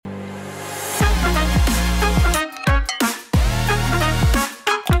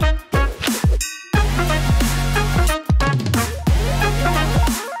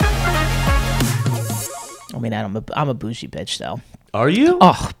I mean, I'm a bougie bitch, though. Are you?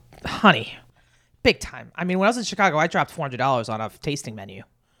 Oh, honey. Big time. I mean, when I was in Chicago, I dropped $400 on a tasting menu.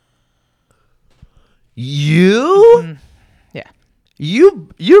 You? Yeah.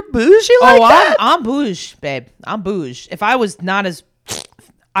 You're bougie like that? I'm bouge, babe. I'm bouge. If I was not as...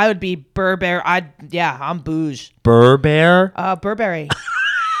 I would be Burberry. I'm bouge. Burberry? Burberry.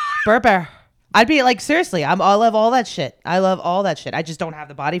 Burberry. I'd be like, seriously, I love all that shit. I love all that shit. I just don't have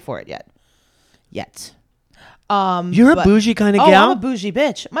the body for it yet. You're a bougie kind of gal? I'm a bougie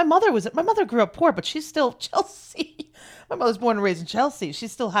bitch. My mother grew up poor, but she's still Chelsea. My mother's born and raised in Chelsea. She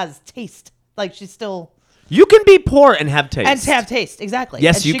still has taste. Like, she's still... You can be poor and have taste. And to have taste, exactly.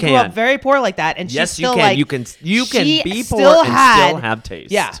 Yes, and you she can. grew up very poor like that, and she's yes, still you can. like... You can be poor still and still have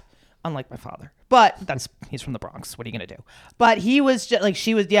taste. Yeah, unlike my father. But he's from the Bronx. What are you going to do? But he was just like,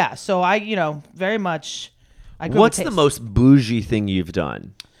 she was, yeah. So I, very much... What's the most bougie thing you've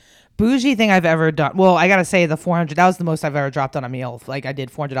done? Bougie thing I've ever done. Well, I got to say the $400, that was the most I've ever dropped on a meal. Like, I did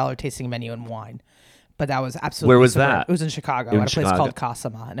 $400 tasting menu and wine. But that was absolutely Where was superb. that? It was in Chicago at a place called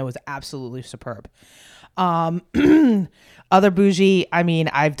Casama, and it was absolutely superb. Other bougie, I mean,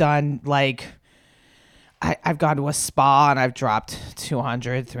 I've done like, I've gone to a spa and I've dropped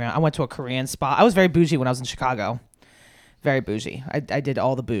 200, 300. I went to a Korean spa. I was very bougie when I was in Chicago. Very bougie. I did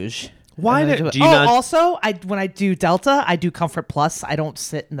all the bouge. Why do you not? Also, when I do Delta, I do Comfort Plus. I don't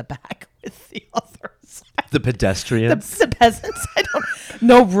sit in the back with the others. The pedestrians? The peasants.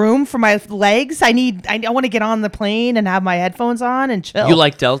 No room for my legs. I want to get on the plane and have my headphones on and chill. You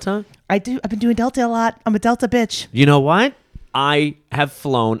like Delta? I do. I've been doing Delta a lot. I'm a Delta bitch. You know what? I have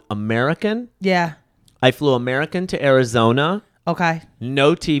flown American. Yeah. I flew American to Arizona. Okay.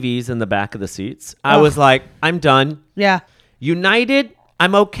 No TVs in the back of the seats. I was like, I'm done. Yeah. United,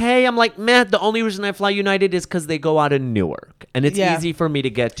 I'm okay. I'm like, meh. The only reason I fly United is because they go out of Newark. And it's easy for me to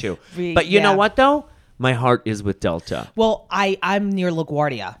get to. But you know what, though? My heart is with Delta. Well, I'm near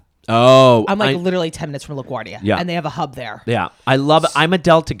LaGuardia. Oh. I'm like literally 10 minutes from LaGuardia. Yeah. And they have a hub there. Yeah. I love it. I'm a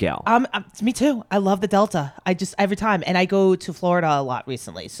Delta gal. Me too. I love the Delta. I just, every time. And I go to Florida a lot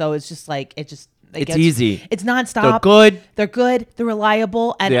recently. So it's just like, it's easy. It's nonstop. They're good. They're good. They're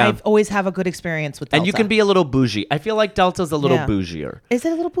reliable. And I've always have a good experience with Delta. And you can be a little bougie. I feel like Delta's a little bougier. Is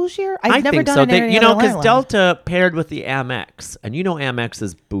it a little bougier? I think so. Because Delta paired with the Amex. And Amex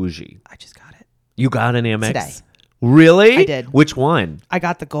is bougie. I just got it. You got an Amex? Today. Really? I did. Which one? I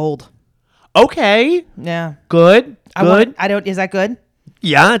got the gold. Okay. Yeah. Good. Is that good?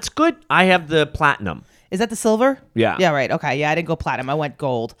 Yeah, it's good. I have the platinum. Is that the silver? Yeah. Yeah, right. Okay. Yeah, I didn't go platinum. I went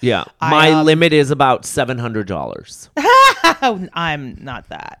gold. Yeah. My limit is about $700. I'm not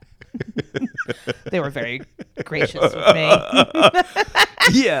that. They were very gracious with me.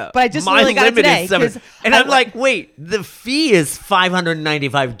 Yeah. But I just really got it today. And I'm like, wait, the fee is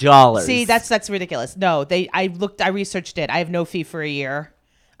 $595. See, that's ridiculous. No, I researched it. I have no fee for a year.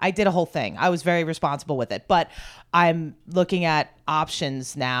 I did a whole thing. I was very responsible with it. But I'm looking at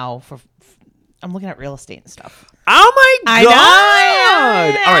options now I'm looking at real estate and stuff. Oh my God.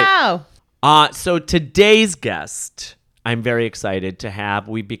 I know. All right. So today's guest, I'm very excited to have.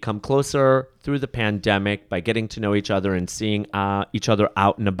 We've become closer through the pandemic by getting to know each other and seeing each other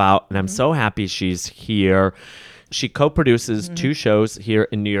out and about. And I'm so happy she's here. She co-produces two shows here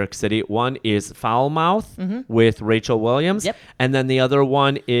in New York City. One is Foul Mouth with Rachel Williams. Yep. And then the other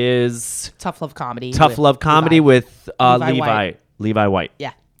one is Tough Love Comedy. with Levi White.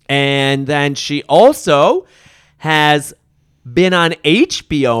 Yeah. And then she also has been on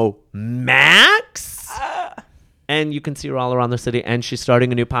HBO Max. And you can see her all around the city. And she's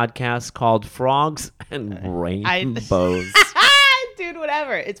starting a new podcast called Frogs and Rainbows. Dude,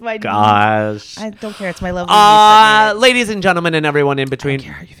 whatever. It's my... Gosh. I don't care. It's my lovely ladies and gentlemen and everyone in between. I don't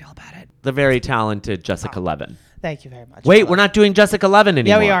care how you feel about it. The very talented Jessica Levin. Thank you very much. Wait, we're not doing Jessica Levin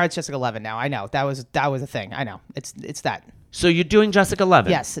anymore. Yeah, we are. It's Jessica Levin now. I know. That was a thing. I know. It's that. So you're doing Jessica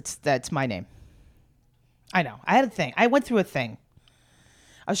Levin? Yes, that's my name. I know. I had a thing. I went through a thing.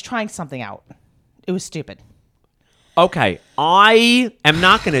 I was trying something out. It was stupid. Okay, I am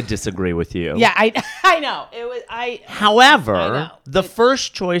not going to disagree with you. Yeah, I know. It was However, the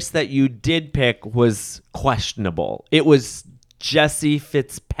first choice that you did pick was questionable. It was Jesse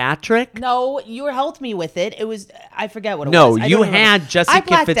Fitzpatrick? No, you helped me with it. It was, I forget what it No, was. I you don't remember. had Jessica I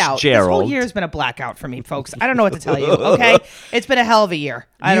blacked out. This Fitzgerald. whole year's been a blackout for me, folks. I don't know what to tell you, okay? It's been a hell of a year.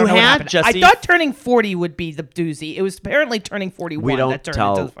 I don't You know what had happened. I Jesse- thought turning 40 would be the doozy. It was apparently turning 41 We that don't turned into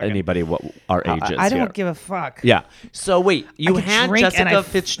tell the fucking, anybody what our age is I don't here. give a fuck. Yeah. So wait, you could had drink and Jessica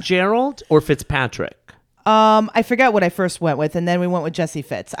Fitzgerald or Fitzpatrick? I forgot what I first went with, and then we went with Jesse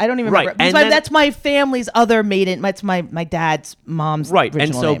Fitz. I don't even Right, remember. and Because then- that's my family's other maiden. That's my dad's mom's Right. And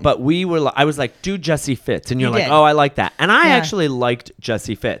original so, name. but we were, I was like, do Jesse Fitz. And you're You like, did. oh, I like that. And I Yeah. actually liked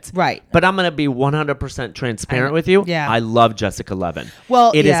Jesse Fitz. Right. But I'm going to be 100% transparent with you. Yeah. I love Jessica Levin.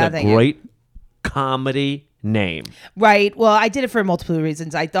 Well, it yeah, is a thank you. great comedy name. Right. Well, I did it for multiple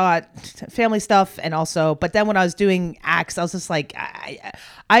reasons. I thought family stuff, and also, but then when I was doing acts, I was just like,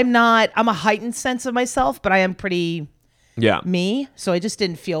 I'm a heightened sense of myself, but I am pretty Yeah. me. So I just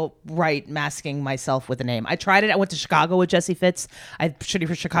didn't feel right masking myself with a name. I tried it. I went to Chicago with Jesse Fitz. I shitty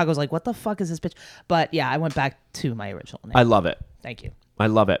for Chicago. I was like, what the fuck is this bitch? But yeah, I went back to my original name. I love it. Thank you. I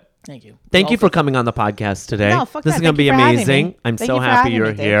love it. Thank you. Thank you for coming on the podcast today. No, fuck this that. is going to Thank be you for having amazing. me. I'm Thank so you for happy having you're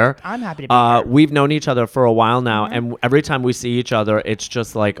me, Dave. here. I'm happy to be here. We've known each other for a while now, and every time we see each other, it's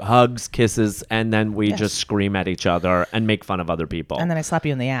just like hugs, kisses, and then we just scream at each other and make fun of other people. And then I slap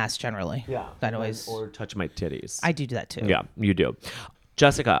you in the ass generally. yeah, That always. or touch my titties. I do that too. Yeah, you do.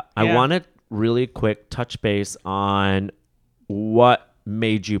 Jessica, I Yeah. want to really quick touch base on what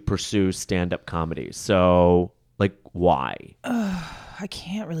made you pursue stand-up comedy. So, like, why? I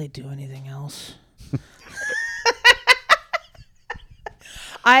can't really do anything else.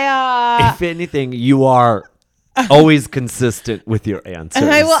 If anything, you are always consistent with your answers. You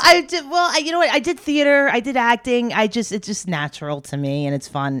know what? I did theater. I did acting. It's just natural to me, and it's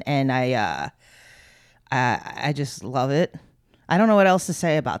fun, and I just love it. I don't know what else to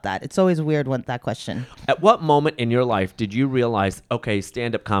say about that. It's always weird when that question. At what moment in your life did you realize, okay,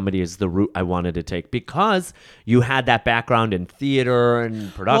 stand-up comedy is the route I wanted to take? Because you had that background in theater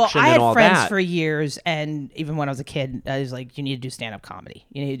and production I and had all friends that. for years, and even when I was a kid, I was like, "You need to do stand-up comedy.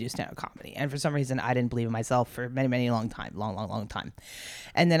 You need to do stand-up comedy." And for some reason, I didn't believe in myself for many long time.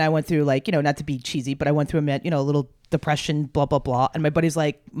 And then I went through, like, not to be cheesy, but I went through a little depression, blah blah blah. And my buddy's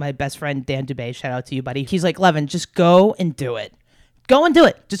like, my best friend Dan Dubé, shout out to you, buddy. He's like, "Levin, just go and do it. Go and do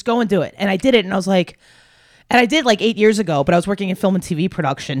it. Just go and do it." And I did it, and I was like, and I did like 8 years ago, but I was working in film and TV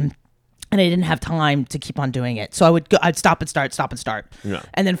production. And I didn't have time to keep on doing it. So I'd stop and start. Yeah.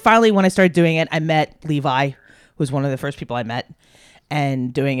 And then finally, when I started doing it, I met Levi, who was one of the first people I met,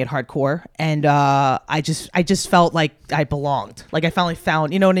 and doing it hardcore. And I just felt like I belonged. Like I finally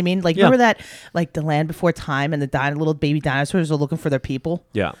found, you know what I mean? Like, Yeah. remember that, like The Land Before Time, and the little baby dinosaurs are looking for their people?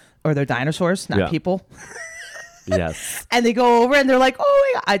 Yeah. Or their dinosaurs, not Yeah. people. Yes. And they go over and they're like,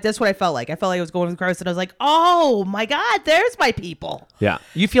 "Oh my God." That's what I felt like. I felt like I was going across, and I was like, "Oh my God, there's my people." Yeah.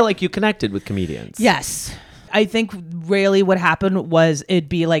 You feel like you connected with comedians. Yes. I think really what happened was it'd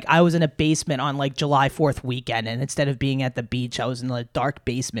be like I was in a basement on like July 4th weekend, and instead of being at the beach, I was in a dark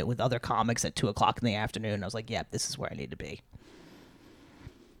basement with other comics at 2:00 in the afternoon. I was like, "Yeah, this is where I need to be."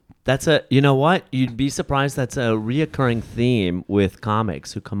 That's you know what? You'd be surprised that's a reoccurring theme with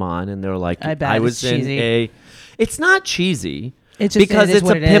comics who come on and they're like, I bet was it's in cheesy. it's not cheesy. It's just- because it is it's a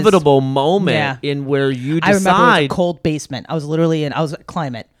what it is. pivotal moment Yeah. in where you I remember it was a decide. cold basement. I was literally I was at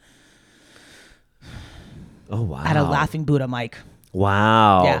Climate Oh, wow. at a Laughing Buddha mic.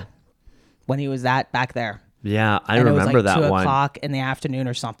 Wow. Yeah. When he was back there. Yeah, I And remember it was like that 2 one. o'clock in the afternoon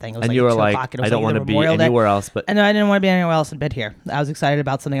or something. It was And like you were 2 like, o'clock, and it I was don't like want to either be Memorial Day. anywhere else but And I didn't want to be anywhere else but here. I was excited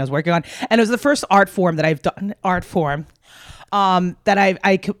about something I was working on, and it was the first art form that I've done. That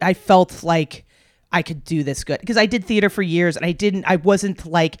I felt like I could do this good, because I did theater for years, and I wasn't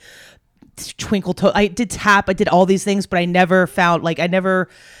like twinkle toe. I did tap. I did all these things, but I never found I never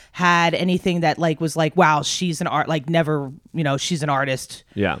had anything that was like, wow, she's an art, she's an artist.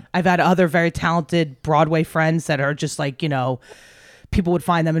 Yeah. I've had other very talented Broadway friends that are just people would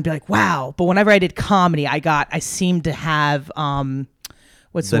find them and be like, wow. But whenever I did comedy, I seemed to have,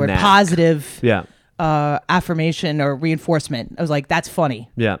 what's the The word? knack. Positive Yeah. affirmation or reinforcement. I was like, that's funny.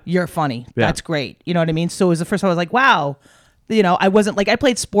 Yeah. You're funny. Yeah. That's great. You know what I mean? So it was the first time I was like, wow. I wasn't I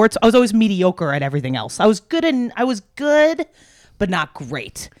played sports. I was always mediocre at everything else. I was good, but not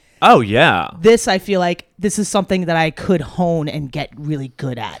great. Oh, yeah. This, I feel like this is something that I could hone and get really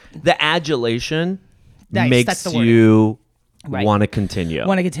good at. The adulation Nice, makes that's the word. you Right. want to continue.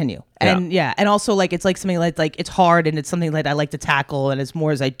 Want to continue. Yeah. And and also it's like something like it's hard, and it's something that I like to tackle, and as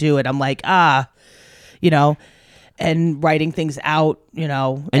more as I do it, I'm like, and writing things out,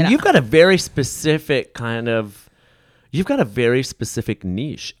 And you've got a very specific you've got a very specific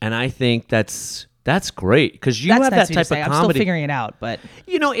niche. And I think that's That's great because you That's have nice that of you to type say. of I'm still comedy. figuring it out, but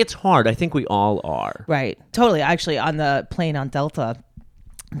You know, it's hard. I think we all are. right, totally. Actually, on the plane on Delta,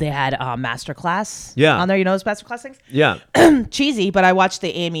 they had Masterclass. Yeah. on there. You know those Masterclass things? Yeah. Cheesy, but I watched the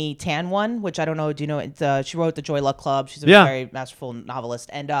Amy Tan one, which I don't know. Do you know? She wrote the Joy Luck Club. She's a Yeah. very masterful novelist,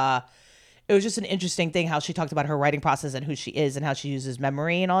 and it was just an interesting thing how she talked about her writing process and who she is and how she uses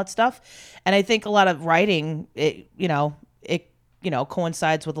memory and all that stuff. And I think a lot of writing, it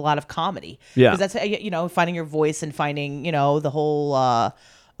coincides with a lot of comedy. Yeah. Because that's finding your voice and finding the whole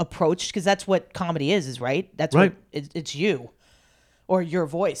approach, because that's what comedy is right. That's Right. what it's you, or your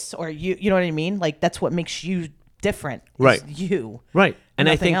voice, or you know what I mean? Like that's what makes you different. Is Right. You. Right. And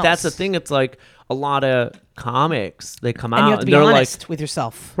I Nothing think that's the else. thing. It's like a lot of comics, they come And out you have to be they're honest like, with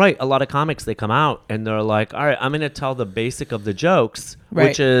yourself. right. A lot of comics, they come out and they're like, all right, I'm going to tell the basic of the jokes, Right.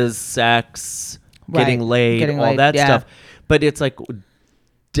 which is sex, Right. getting laid, Getting all laid, that yeah. stuff. But it's like,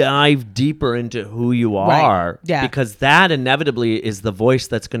 dive deeper into who you Right. are. Yeah. Because that inevitably is the voice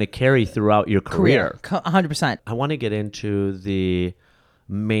that's going to carry throughout your career. 100%. I want to get into the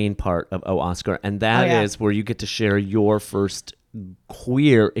main part of Oscar, and that is yeah. where you get to share your first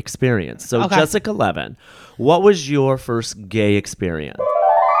queer experience. So, Okay. Jessica Levin, what was your first gay experience?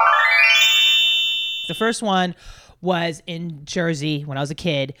 The first one was in Jersey when I was a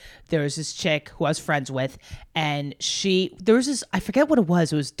kid. There was this chick who I was friends with, and there was this, I forget what it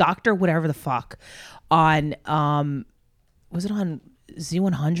was. It was Dr. whatever the fuck on, was it on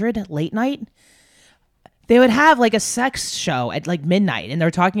Z100 late night? They would have like a sex show at like midnight, and they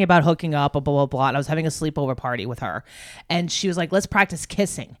were talking about hooking up, blah, blah, blah. And I was having a sleepover party with her, and she was like, let's practice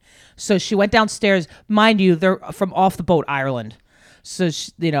kissing. So she went downstairs. Mind you, they're from Off the Boat, Ireland. So,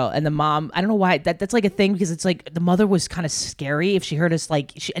 and the mom, I don't know why that's like a thing, because it's like the mother was kind of scary if she heard us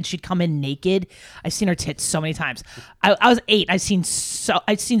and she'd come in naked. I've seen her tits so many times. I was 8. I'd seen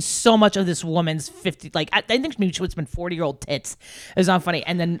so much of this woman's 50, like, I think maybe she would have been 40-year-old tits. It was not funny.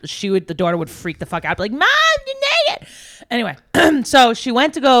 And then the daughter would freak the fuck out, be like, Mom, you're naked. Anyway, so she's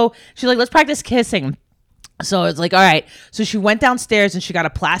like, let's practice kissing. So it's like, all right. So she went downstairs and she got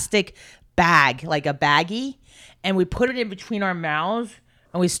a plastic bag, like a baggie, and we put it in between our mouths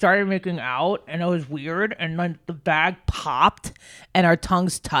and we started making out, and it was weird. And then the bag popped and our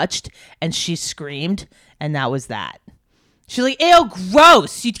tongues touched and she screamed, and that was that. She's like, ew,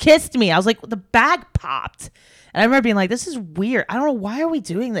 gross. You kissed me. I was like, the bag popped. And I remember being like, this is weird. I don't know. Why are we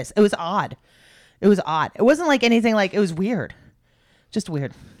doing this? It was odd. It wasn't like anything, like, it was weird. Just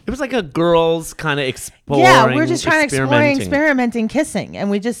weird. It was like a girls kind of exploring. Yeah, we're just trying to experimenting kissing,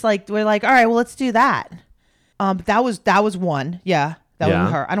 and we're like, all right, well, let's do that. That was one. Yeah, that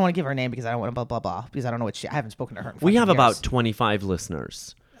was her. I don't want to give her name because I don't want to blah blah blah, because I don't know what I haven't spoken to her. We have years. about 25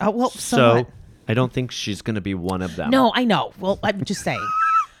 listeners. Well, So I don't think she's going to be one of them. no, I know. Well, I'm just saying.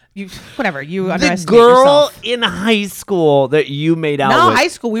 You underestimate The girl yourself. in high school that you made out No, with. high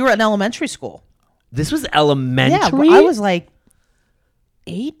school. We were in elementary school. This was elementary? Yeah, I was like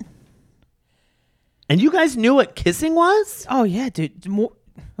 8. And you guys knew what kissing was? Oh yeah, dude.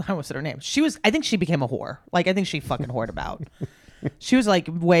 I almost said her name. I think she became a whore. Like, I think she fucking whored about. She was like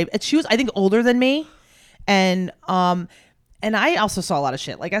I think older than me. And I also saw a lot of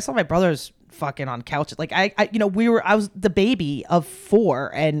shit. Like, I saw my brothers fucking on couches. Like, I was the baby of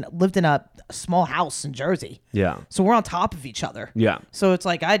 4 and lived in a small house in Jersey. Yeah. So we're on top of each other. Yeah. So it's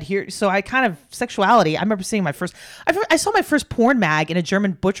like sexuality. I remember seeing I saw my first porn mag in a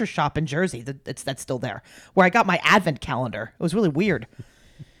German butcher shop in Jersey. That's still there, where I got my advent calendar. It was really weird.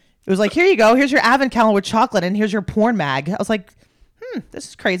 It was like, here you go. Here's your advent calendar with chocolate, and here's your porn mag. I was like, this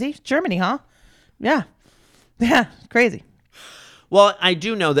is crazy. Germany, huh? Yeah. Yeah, crazy. Well, I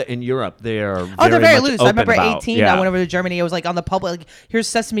do know that in Europe they're They're very much loose. open I remember about- 18. Yeah. I went over to Germany. It was like on the public. Like, here's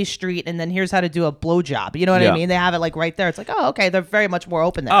Sesame Street, and then here's how to do a blowjob. You know what Yeah. I mean? They have it like right there. It's like, oh, okay. They're very much more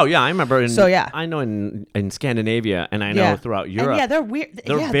open there. Oh yeah, I remember. I know in Scandinavia, and I know Yeah. throughout And Europe. yeah, they're weird.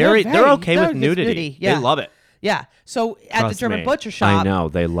 They're Yeah, they're okay with with nudity. Yeah. They love it. Yeah. So at Trust the German me. butcher shop. I know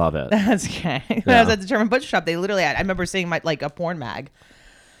they love it. That's okay. When I was at the German butcher shop, they literally had, I remember seeing a porn mag.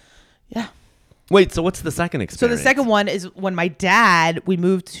 Yeah. Wait, so what's the second So experience? the second one is when we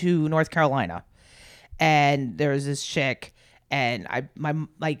moved to North Carolina, and there was this chick, and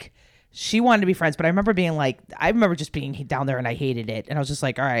she wanted to be friends, but I remember just being down there and I hated it. And I was just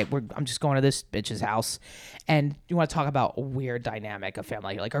like, all right, I'm just going to this bitch's house. And you want to talk about a weird dynamic of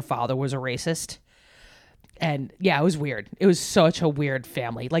family. Like, her father was a racist. And yeah, it was weird. It was such a weird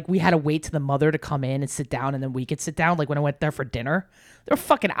family. Like, we had to wait to the mother to come in and sit down, and then we could sit down. Like, when I went there for dinner, they were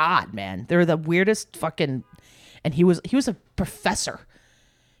fucking odd, man. They were the weirdest fucking. And he was a professor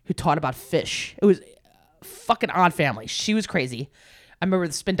who taught about fish. It was a fucking odd family. She was crazy. I remember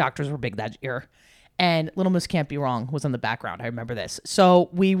the spin doctors were big that year, and Little Miss Can't Be Wrong was in the background. I remember this. So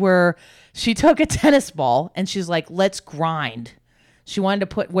she took a tennis ball and she's like, let's grind. She wanted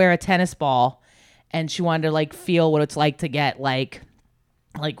to wear a tennis ball and she wanted to like feel what it's like to get like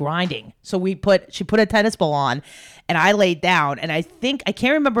grinding. So she put a tennis ball on and I laid down, and I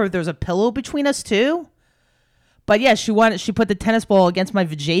can't remember if there was a pillow between us too. But yeah, she put the tennis ball against my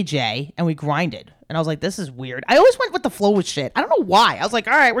vajayjay and we grinded. And I was like, this is weird. I always went with the flow with shit. I don't know why. I was like,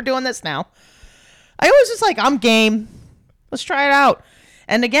 all right, we're doing this now. I always just like, I'm game. Let's try it out.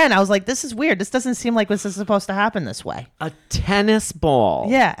 And again, I was like, this is weird. This doesn't seem like this is supposed to happen this way. A tennis ball.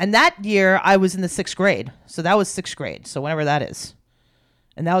 Yeah. And that year I was in the 6th grade. So that was 6th grade. So whenever that is.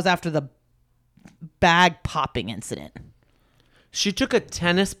 And that was after the bag popping incident. She took a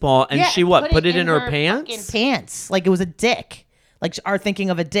tennis ball and she what? Put it in her pants? Pants. Like it was a dick. Like our thinking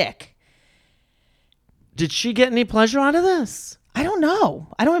of a dick. Did she get any pleasure out of this? I don't know.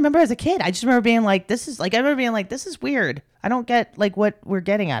 I don't remember as a kid. I just remember being like, this is weird. I don't get like what we're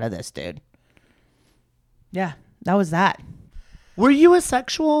getting out of this, dude. Yeah, that was that. Were you a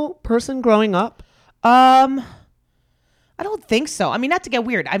sexual person growing up? I don't think so. I mean, not to get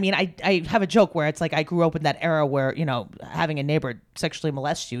weird. I mean, I have a joke where it's like I grew up in that era where, you know, having a neighbor sexually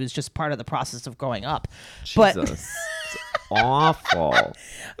molest you is just part of the process of growing up. Jesus. But it's awful.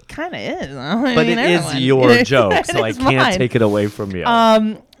 It kind of is. But it is your joke, so I can't take it away from you.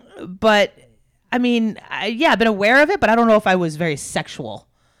 But I mean, I've been aware of it, but I don't know if I was very sexual.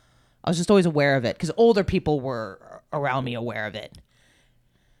 I was just always aware of it because older people were around me aware of it.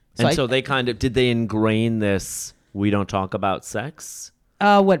 So they kind of, did they ingrain this, we don't talk about sex?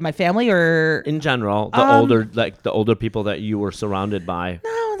 What, my family or? In general, the older people that you were surrounded by.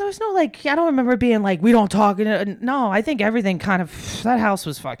 No, there was no like, I don't remember being like, we don't talk. No, I think everything kind of, that house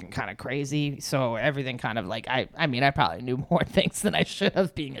was fucking kind of crazy. So everything kind of like, I mean, I probably knew more things than I should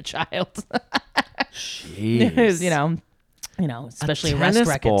have being a child. Jeez. You know, especially a arrest tennis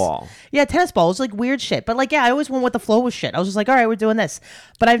records. Ball. Yeah, tennis ball was like weird shit. But like, yeah, I always went with the flow with shit. I was just like, all right, we're doing this.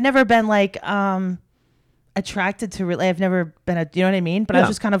 But I've never been like, attracted to really. I've never been you know what I mean? But I was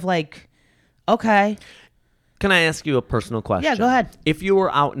just kind of like, okay. Can I ask you a personal question? Yeah, go ahead. If you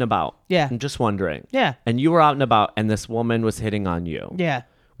were out and about, yeah, I'm just wondering, yeah, and you were out and about, and this woman was hitting on you, yeah,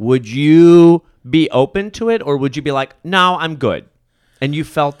 would you be open to it, or would you be like, no, I'm good, and you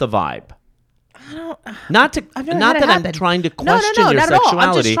felt the vibe? I don't. Not that I'm trying to question your sexuality,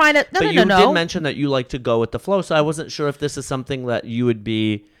 I'm just trying to. But you did mention that you like to go with the flow, so I wasn't sure if this is something that you would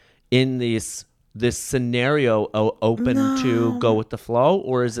be in this scenario open to go with the flow,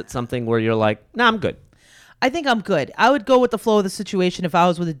 or is it something where you're like, nah, I'm good? I think I'm good. I would go with the flow of the situation if I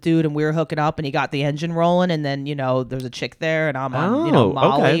was with a dude and we were hooking up and he got the engine rolling and then, you know, there's a chick there and I'm on,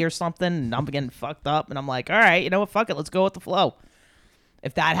 Molly or something and I'm getting fucked up and I'm like, all right, you know what, fuck it, let's go with the flow.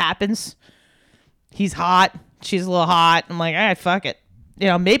 If that happens, he's hot, she's a little hot, I'm like, all right, fuck it. You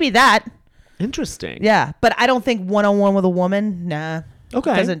know, maybe that. Interesting. Yeah, but I don't think one-on-one with a woman, nah.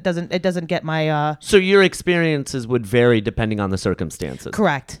 Okay. It doesn't get my So your experiences would vary depending on the circumstances.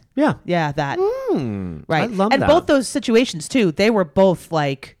 Correct. Yeah. Yeah, that. Right. I love and that. both those situations too, they were both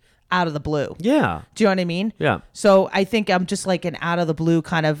like out of the blue. Yeah. Do you know what I mean? Yeah. So I think I'm just like an out of the blue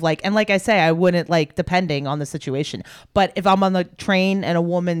kind of like, and like I say, I wouldn't like depending on the situation. But if I'm on the train and a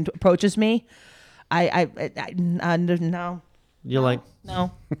woman approaches me, no. You're like,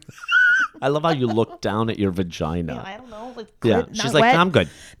 no. I love how you look down at your vagina. Yeah, I don't know. Like, yeah, she's like, wet. I'm good.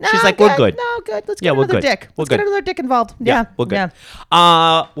 No, she's like, good. we're good. No, good. Let's get another dick. Let's get another dick involved. Yeah, we're good.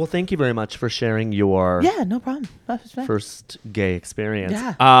 Yeah. Well, thank you very much for sharing your no problem. first gay experience.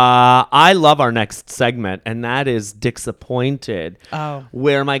 Yeah. I love our next segment, and that is Disappointed,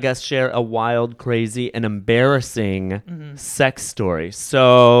 where my guests share a wild, crazy, and embarrassing sex story.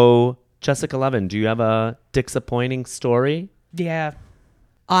 So, Jessica Levin, do you have a disappointing story? Yeah.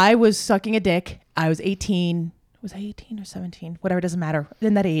 I was sucking a dick. I was 18. Was I 18 or 17? Whatever, doesn't matter.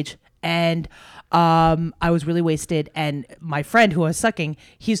 In that age. And I was really wasted. And my friend who I was sucking,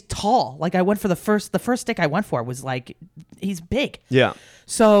 he's tall. Like I went for the first dick I went for was like, he's big. Yeah.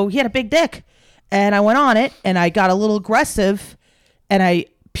 So he had a big dick. And I went on it and I got a little aggressive and I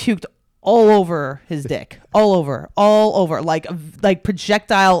puked all over his dick. all over. Like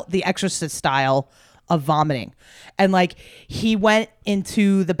projectile, The Exorcist style of vomiting. And like he went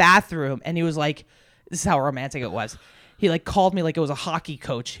into the bathroom and he was like, this is how romantic it was. He like called me like it was a hockey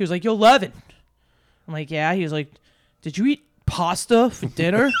coach. He was like, yo, Levin. I'm like, yeah. He was like, did you eat pasta for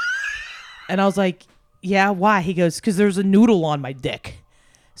dinner? And I was like, yeah, why? He goes, because there's a noodle on my dick.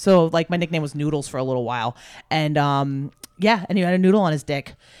 So like my nickname was Noodles for a little while. And yeah, and he had a noodle on his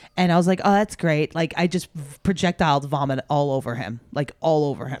dick. And I was like, oh, that's great. Like I just projectiled vomit all over him. Like all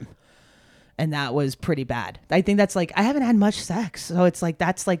over him. And that was pretty bad. I think that's like, I haven't had much sex. So it's like,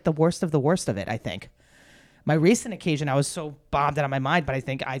 that's like the worst of it, I think. My recent occasion, I was so bombed out of my mind, but I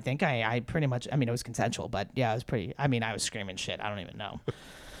think I pretty much, I mean, it was consensual, but yeah, it was pretty, I mean, I was screaming shit. I don't even know.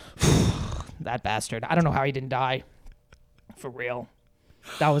 That bastard. I don't know how he didn't die. For real.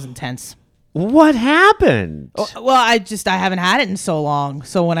 That was intense. What happened? Well, I haven't had it in so long.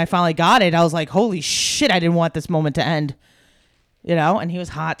 So when I finally got it, I was like, holy shit, I didn't want this moment to end. You know, and he was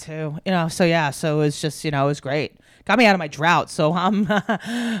hot too. You know, so yeah, so it was just, you know, it was great. Got me out of my drought, so I'm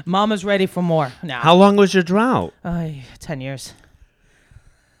Mama's ready for more now. How long was your drought? 10 years.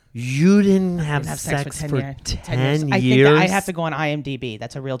 You didn't have sex for 10 years? I have to go on IMDb.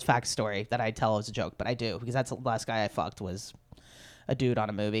 That's a real fact story that I tell as a joke, but I do, because that's the last guy I fucked was a dude on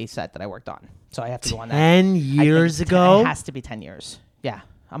a movie set that I worked on. So I have to go on that. 10 years ago? It has to be 10 years. Yeah.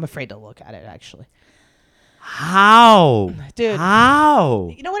 I'm afraid to look at it, actually. How? Dude.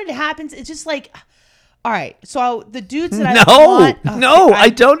 How? You know what it happens? It's just like... All right, so the dudes that I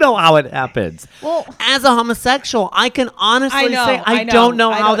don't know how it happens. Well, as a homosexual, I can honestly say I don't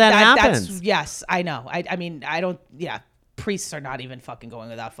know how that happens. Yes, I know. I mean, I don't. Yeah, priests are not even fucking going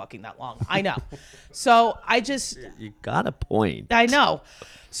without fucking that long. I know. So you got a point. I know.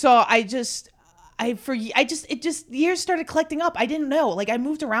 So years started collecting up. I didn't know. Like I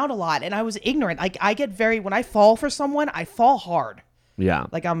moved around a lot, and I was ignorant. Like when I fall for someone, I fall hard. Yeah.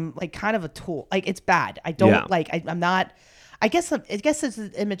 Like I'm like kind of a tool. Like it's bad. I don't I'm not, I guess it's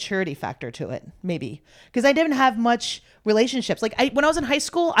an immaturity factor to it. Maybe because I didn't have much relationships. Like when I was in high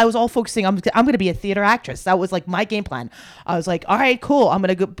school, I was all focusing. I'm going to be a theater actress. That was like my game plan. I was like, all right, cool. I'm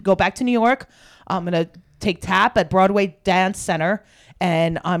going to go back to New York. I'm going to take tap at Broadway Dance Center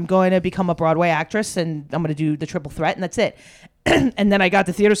and I'm going to become a Broadway actress and I'm going to do the triple threat and that's it. And then I got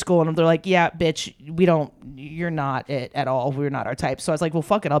to theater school and they're like, yeah, bitch, you're not it at all. We're not our type. So I was like, well,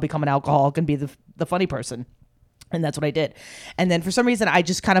 fuck it. I'll become an alcoholic and be the funny person. And that's what I did. And then for some reason, I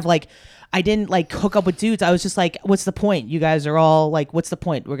just kind of like, I didn't like hook up with dudes. I was just like, what's the point? You guys are all like, what's the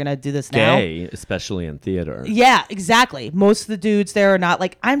point? We're going to do this now. Gay, especially in theater. Yeah, exactly. Most of the dudes there are not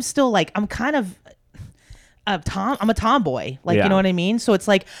like, I'm still like, I'm kind of, I'm a tomboy. Like, you know what I mean? So it's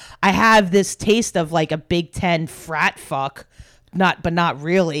like, I have this taste of like a Big Ten frat fuck. But not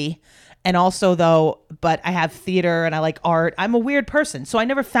really. And also but I have theater and I like art. I'm a weird person. So I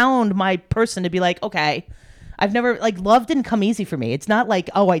never found my person to be like, okay, I've never like love didn't come easy for me. It's not like,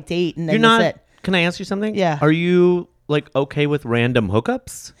 oh, I date and then that's it. Can I ask you something? Yeah. Are you like okay with random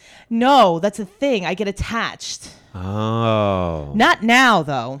hookups? No, that's a thing. I get attached. Oh. Not now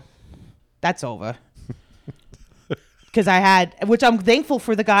though. That's over. Because which I'm thankful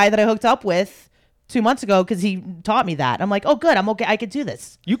for the guy that I hooked up with 2 months ago because he taught me that. I'm like, oh, good. I'm okay. I could do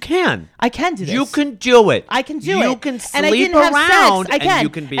this. You can. I can do this. You can do it. I can do it. You can sleep around and you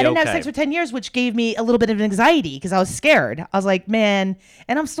can be okay. I didn't have sex for 10 years, which gave me a little bit of anxiety because I was scared. I was like, man,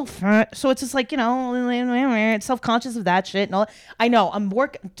 and I'm still fat. So it's just like, you know, self-conscious of that shit and all. I know.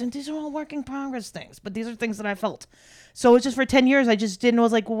 These are all work in progress things, but these are things that I felt. So it's just for 10 years, I just didn't know. I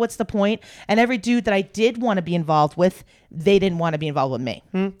was like, well, what's the point? And every dude that I did want to be involved with, they didn't want to be involved with me.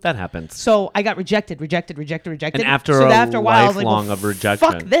 That happens. So I got rejected. And after a while, I was like, well, of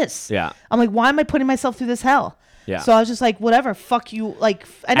rejection. Fuck this. Yeah. I'm like, why am I putting myself through this hell? Yeah. So I was just like, whatever, fuck you. Like,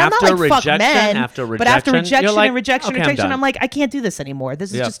 and after I'm not like, fuck men. But after rejection and rejection, I'm like, I can't do this anymore.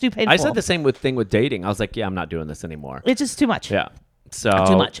 This is just too painful. I said the same thing with dating. I was like, yeah, I'm not doing this anymore. It's just too much. Yeah. So,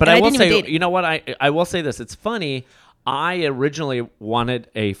 too much. But I will say, you know what? I will say this. It's funny. I originally wanted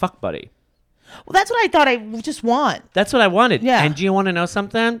a fuck buddy. Well, that's what I thought I just want. That's what I wanted. Yeah. And do you want to know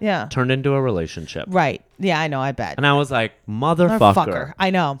something? Yeah. Turned into a relationship. Right. Yeah, I know. I bet. And I was like, motherfucker. I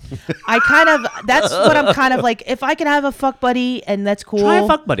know. That's what I'm kind of like. If I could have a fuck buddy and that's cool. Try a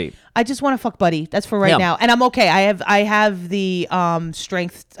fuck buddy. I just want a fuck buddy. That's for right now. And I'm okay. I have the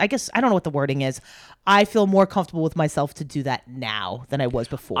strength. I guess, I don't know what the wording is. I feel more comfortable with myself to do that now than I was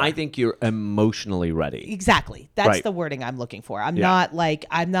before. I think you're emotionally ready. Exactly. That's the wording I'm looking for. I'm not,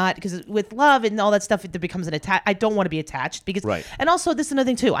 because with love and all that stuff, it becomes an attach. I don't want to be attached because, and also this is another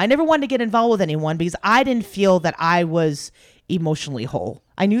thing too. I never wanted to get involved with anyone because I didn't feel that I was emotionally whole.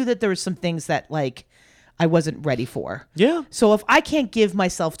 I knew that there were some things that like I wasn't ready for. Yeah. So if I can't give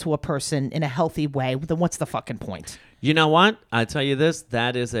myself to a person in a healthy way, then what's the fucking point? You know what? I tell you this,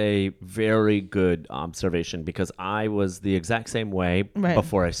 that is a very good observation because I was the exact same way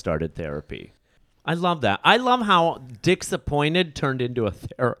before I started therapy. I love that. I love how Disappointed turned into a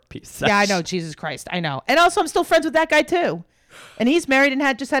therapy session. Yeah, I know. Jesus Christ. I know. And also I'm still friends with that guy too. And he's married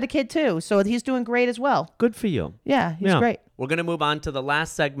and just had a kid too. So he's doing great as well. Good for you. Yeah, he's great. We're going to move on to the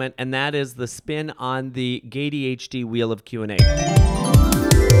last segment, and that is the spin on the GADHD wheel of Q&A.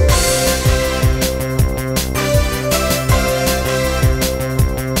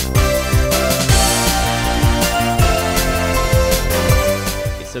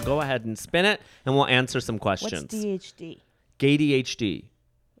 So go ahead and spin it, and we'll answer some What's questions. DHD? ADHD.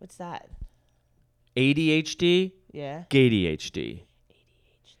 What's that? ADHD. Yeah. ADHD.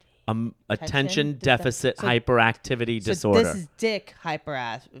 Attention deficit So- hyperactivity So disorder. this is dick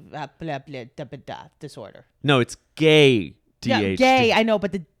disorder. No, it's gay DHD. Yeah, gay. I know,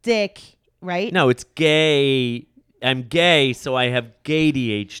 but the dick, right? No, it's gay. I'm gay, so I have gay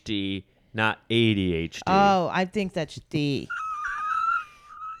ADHD, not ADHD. Oh, I think that's D.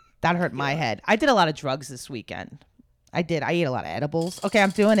 That hurt my head. I did a lot of drugs this weekend. I did. I ate a lot of edibles. Okay, I'm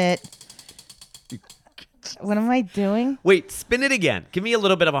doing it. What am I doing? Wait, spin it again. Give me a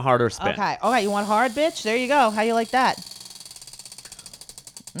little bit of a harder spin. Okay. All right. You want hard, bitch? There you go. How you like that?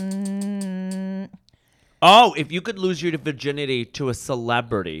 Oh, if you could lose your virginity to a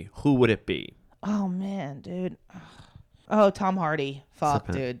celebrity, who would it be? Oh man, dude. Oh, Tom Hardy.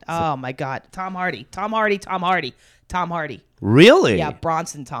 Fuck, dude. Oh my God, Tom Hardy. Tom Hardy. Tom Hardy. Tom Hardy. Really? Yeah,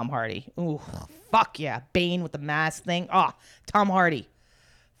 Bronson. Tom Hardy. Ooh, fuck yeah. Bane with the mask thing. Oh, Tom Hardy.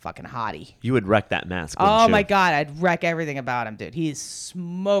 Fucking hottie. You would wreck that mask. Oh wouldn't you? my God, I'd wreck everything about him, dude. He is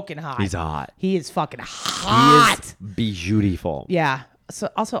smoking hot. He's hot. He is fucking hot. He is beautiful. Yeah. So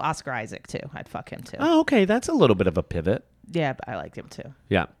also Oscar Isaac too. I'd fuck him too. Oh, okay. That's a little bit of a pivot. Yeah, but I liked him too.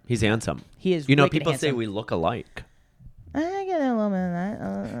 Yeah, he's handsome. He is. You know, wicked people say handsome. we look alike. I get a little bit of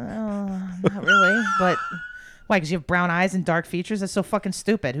that. Not really, but why? Because you have brown eyes and dark features. That's so fucking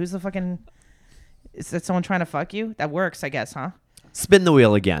stupid. Who's the fucking? Is that someone trying to fuck you? That works, I guess, huh? Spin the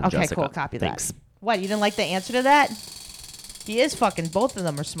wheel again, Okay, Jessica. cool. Copy that. Thanks. What? You didn't like the answer to that? He is fucking. Both of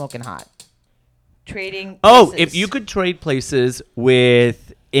them are smoking hot. Trading. Oh, places. if you could trade places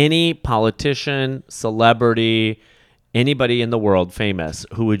with any politician, celebrity, anybody in the world famous,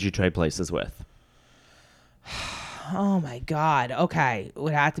 who would you trade places with? Oh my God. Okay. It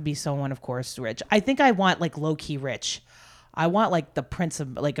would have to be someone, of course, rich. I think I want like low key rich. I want like the prince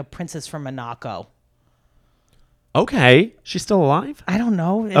of like a princess from Monaco. Okay. She's still alive? I don't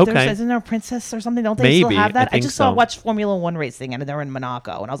know. Okay. Isn't there a princess or something? Don't they still Maybe. have that? I think just saw so. watched Formula One racing and they're in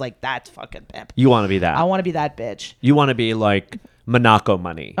Monaco, and I was like, that's fucking pimp. You want to be that. I want to be that bitch. You want to be like Monaco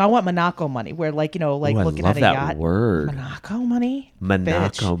money. I want Monaco money, where like like Ooh, I looking love at a that yacht. word. Monaco money.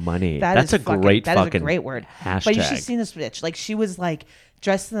 Monaco Bitch. money. is That's a great That is a fucking great word. But you should hashtag. see this bitch. Like she was like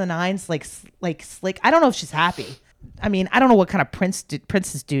dressed in the nines, like slick. I don't know if she's happy. I mean, I don't know what kind of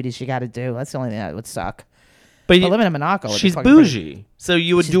princess duty she got to do. That's the only thing that would suck. But But living in Monaco, would be she's fucking bougie. So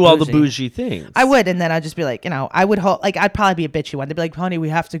you would She's do all the bougie. bougie things. I would, and then I'd just be like, I would like I'd probably be a bitchy one. They'd be like, honey, we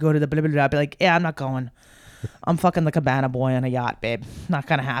have to go to the blah blah blah. I'd be like, yeah, I'm not going. I'm fucking the cabana boy on a yacht, babe. Not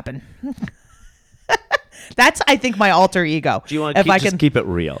gonna happen. That's I think my alter ego. Do you want to just keep it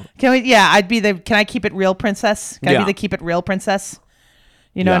real? Can we? Yeah, I'd be the. Can I keep it real, princess? Can I Yeah. be the keep it real, princess?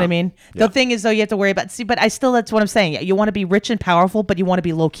 You know Yeah. what I mean? Yeah. The thing is, though, you have to worry about. See, but I still. That's what I'm saying. You want to be rich and powerful, but you want to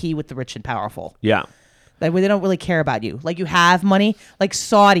be low key with the rich and powerful. Yeah. Like where they don't really care about you. Like you have money, like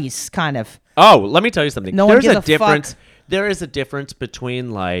Saudis, kind of. Oh, let me tell you something. No one There's gives a a fuck. difference. There is a difference between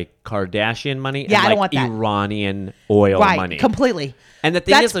like Kardashian money Yeah, I and don't like want that. Iranian oil Right, money. completely. And the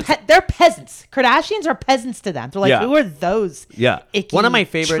thing That's is, they're peasants. Kardashians are peasants to them. They're like, Yeah. who are those? Yeah. icky One of my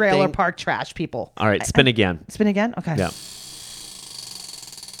favorite trailer thing- park trash people. all right, spin again. Spin again. Okay. Yeah.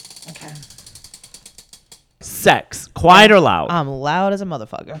 Okay. Sex, quiet or loud? I'm loud as a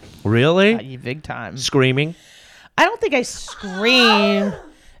motherfucker. Really? You big time. Screaming? I don't think I scream.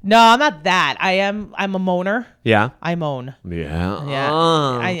 No, I'm not that. I'm a moaner. Yeah. I moan. Yeah.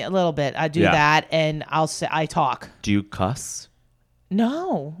 Yeah. A little bit. I do Yeah. that, and I'll say I talk. Do you cuss?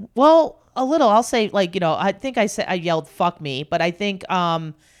 No. Well, a little. I'll say like, I think I yelled fuck me, but I think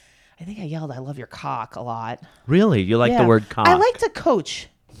I yelled I love your cock a lot. Really? You like the Yeah. word cock? I like to coach.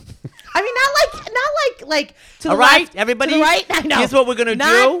 I mean, not like to the All right, left, everybody, to the right. I know. here's what we're gonna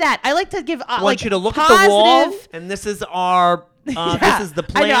Not do. that. I like to give. I want like, you to look positive, at the wall, and this is our. Yeah. This is the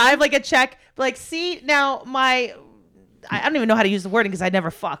plan. I know. I have like a check. Like, see now my. I don't even know how to use the wording because I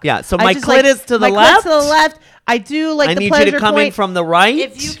never fuck. Yeah, so I my just, clit is to the my left. Clit's to the left. I do like I the need you pleasure to come in point. from the right.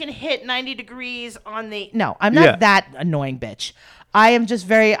 If you can hit 90 degrees on the. No, I'm not Yeah. that annoying bitch. I am just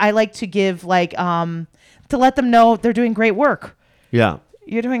very. I like to give like to let them know they're doing great work. Yeah.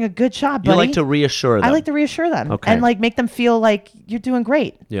 You're doing a good job, You buddy. like to reassure them. I like to reassure them Okay. and like make them feel like you're doing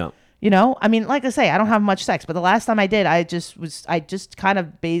great. Yeah. I mean, like I say, I don't have much sex, but the last time I did, I just kind of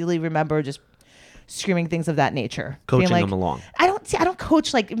vaguely remember just screaming things of that nature, Coaching being like, them along. I don't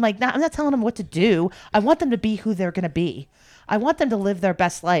coach I'm not telling them what to do. I want them to be who they're gonna be. I want them to live their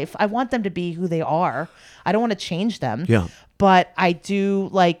best life. I want them to be who they are. I don't want to change them. Yeah. But I do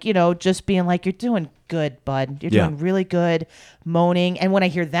like, just being like, you're doing good, bud. You're doing really good, moaning. And when I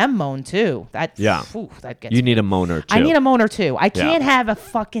hear them moan too, that gets You need a moaner too. I need a moaner too. I can't have a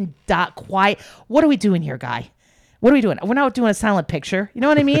fucking quiet. What are we doing here, guy? What are we doing? We're not doing a silent picture. You know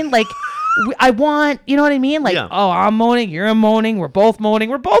what I mean? Like, I want, you know what I mean? Like, oh, I'm moaning, you're moaning, we're both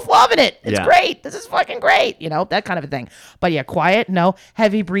loving it. It's great. This is fucking great. That kind of a thing. But yeah, quiet, no.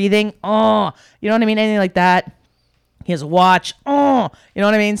 Heavy breathing. Oh, you know what I mean? Anything like that. He has a watch. Oh, you know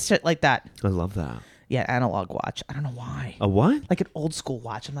what I mean? Shit like that. I love that. Yeah, analog watch. I don't know why. A what? Like an old school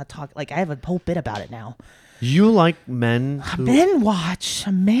watch. I'm not talking. Like I have a whole bit about it now. You like men? Who... Men watch.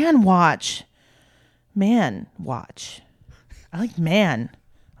 A man watch. Man watch. I like man.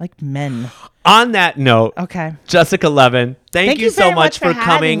 I like men. On that note, okay, Jessica Levin, thank you so much for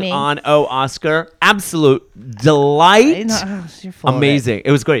coming on Oh Oscar. Absolute delight. Amazing.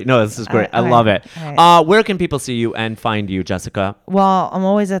 It was great. No, this is great. I love it. Right. Where can people see you and find you, Jessica? Well, I'm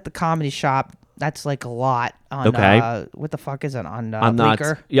always at the Comedy Shop. That's like a lot. On, what the fuck is it on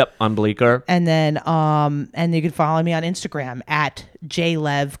Bleecker? Yep, on Bleecker. And then and you can follow me on Instagram at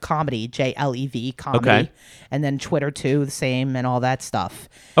JLev Comedy, JLEV Comedy. Okay. And then Twitter too, the same and all that stuff.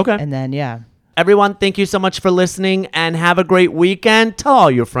 Okay. And then Everyone, thank you so much for listening and have a great weekend. Tell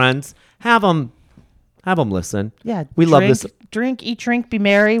all your friends. Have them listen. Yeah. We love this. Eat, drink, be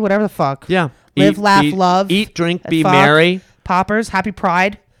merry, whatever the fuck. Yeah. Live, laugh, love. Eat, drink, be fuck. merry. Poppers, happy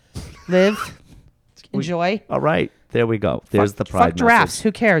Pride. Live. Enjoy. All right. There we go. There's the Pride fuck giraffes. message.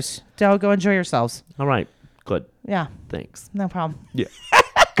 Who cares? Go enjoy yourselves. All right. Good. Yeah. Thanks. No problem. Yeah.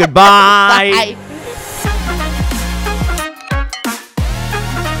 Goodbye. Bye.